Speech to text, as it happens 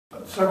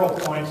several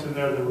points in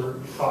there that we're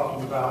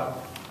talking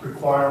about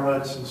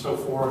requirements and so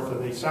forth,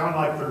 and they sound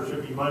like there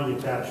should be money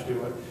attached to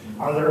it.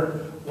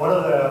 What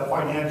are the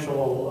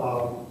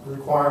financial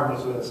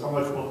requirements of this? How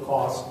much will it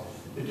cost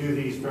to do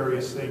these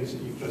various things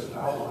that you've just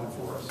outlined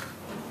for us?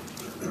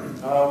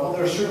 Well,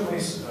 there's certainly,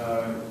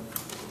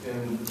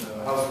 in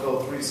House Bill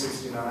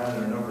 369,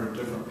 there are a number of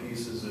different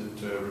pieces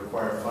that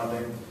require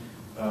funding.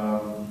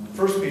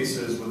 First piece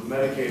is with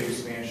Medicaid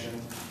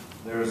expansion,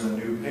 there is a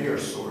new payer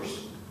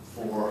source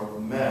for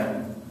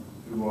men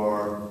who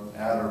are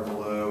at or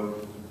below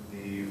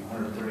the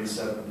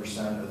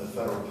 137% of the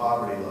federal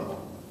poverty level,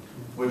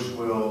 which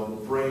will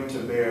bring to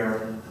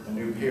bear a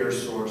new payer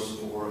source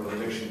for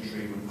addiction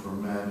treatment for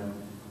men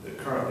that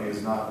currently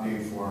is not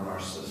paid for in our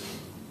system.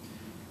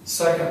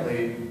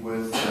 Secondly,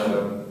 with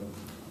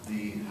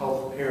the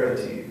health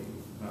parity,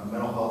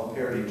 mental health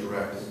parity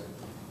directive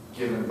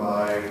given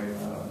by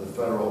the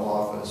federal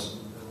office,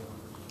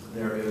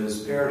 there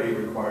is parity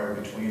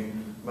required between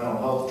mental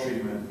health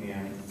treatment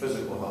and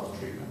physical health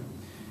treatment.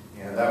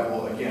 And that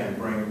will, again,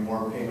 bring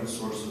more payment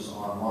sources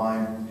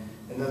online.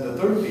 And then the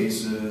third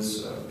piece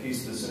is a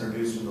piece that's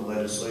introduced in the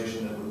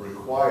legislation that would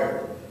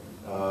require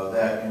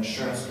that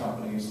insurance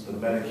companies, the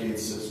Medicaid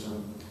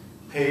system,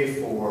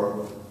 pay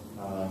for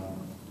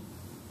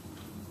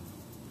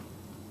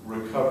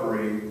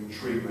recovery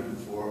treatment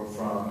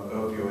from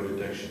opioid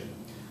addiction.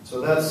 So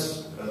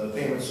that's the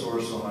payment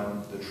source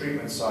on the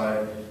treatment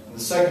side. And the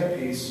second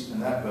piece in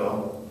that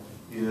bill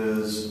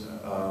is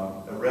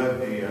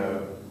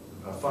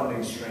a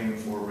funding stream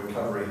for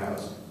recovery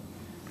housing.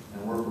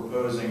 And we're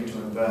proposing to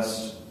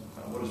invest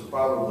what is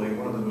probably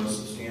one of the most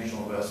substantial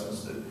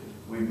investments that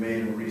we've made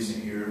in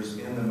recent years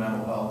in the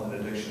mental health and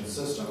addiction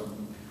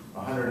system,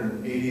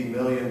 $180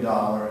 million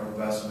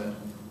investment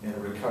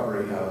in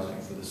recovery housing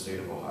for the state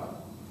of Ohio.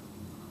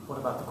 What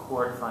about the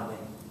court funding?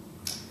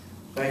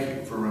 Thank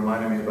you for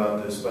reminding me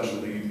about the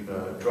specialty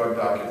drug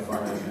docket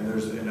funding. And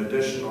there's an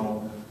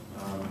additional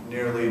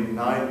nearly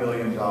 $9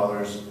 million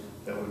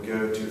that would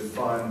go to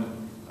fund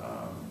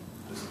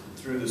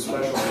through the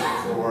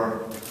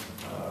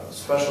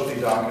specialty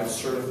dockets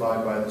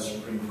certified by the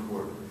Supreme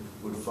Court,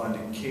 would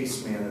fund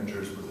case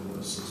managers within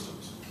those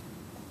systems.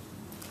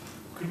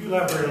 Could you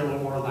elaborate a little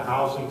more on the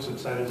housing,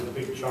 since that is a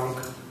big chunk?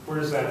 Where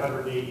does that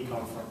 180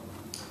 come from?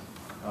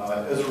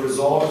 As a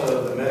result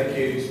of the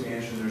Medicaid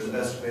expansion, there's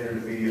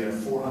estimated to be a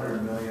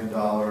 $400 million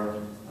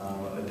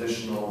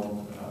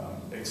additional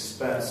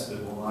expense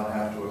that will not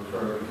have to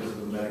occur because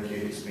of the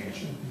Medicaid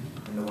expansion.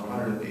 And the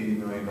 $180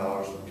 million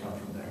would come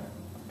from there.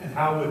 And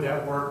how would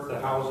that work, the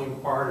housing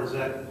part? Is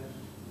that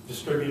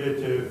distributed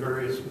to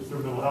various,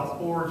 through mental health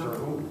boards, or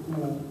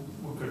who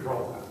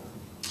control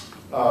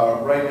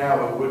that? Right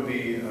now it would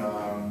be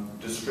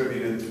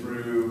distributed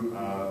through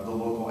the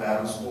local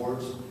ADAMS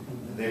boards.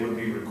 They would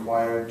be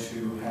required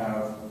to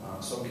have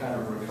some kind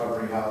of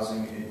recovery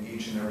housing in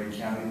each and every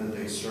county that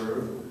they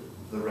serve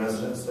the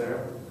residents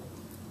there.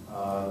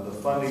 The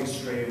funding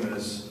stream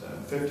is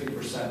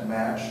 50%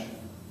 match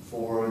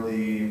for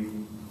the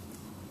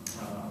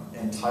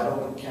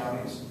entitlement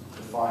counties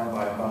defined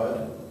by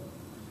HUD,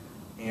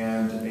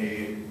 and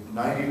a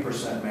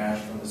 90%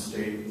 match from the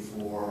state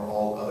for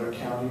all other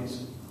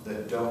counties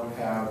that don't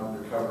have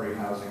recovery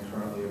housing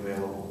currently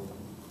available.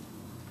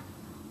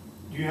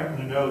 Do you happen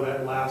to know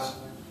that last,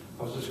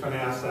 I was just going to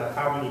ask that,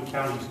 how many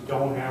counties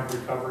don't have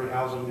recovery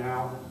housing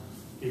now?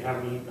 Do you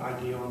have any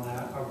idea on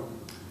that? I would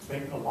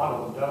think a lot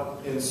of them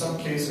don't. In some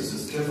cases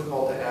it's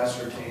difficult to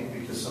ascertain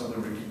because some of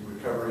the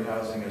recovery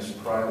housing is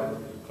private,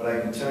 but I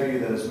can tell you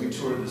that as we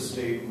toured the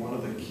state, one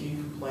of the key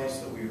complaints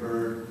that we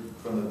heard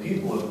from the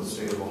people of the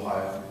state of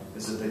Ohio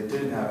is that they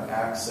didn't have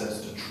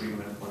access to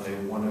treatment when they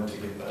wanted to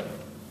get better.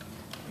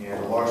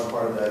 And a large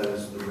part of that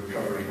is the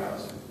recovery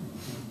housing.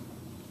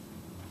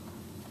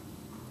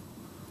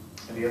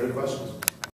 Any other questions?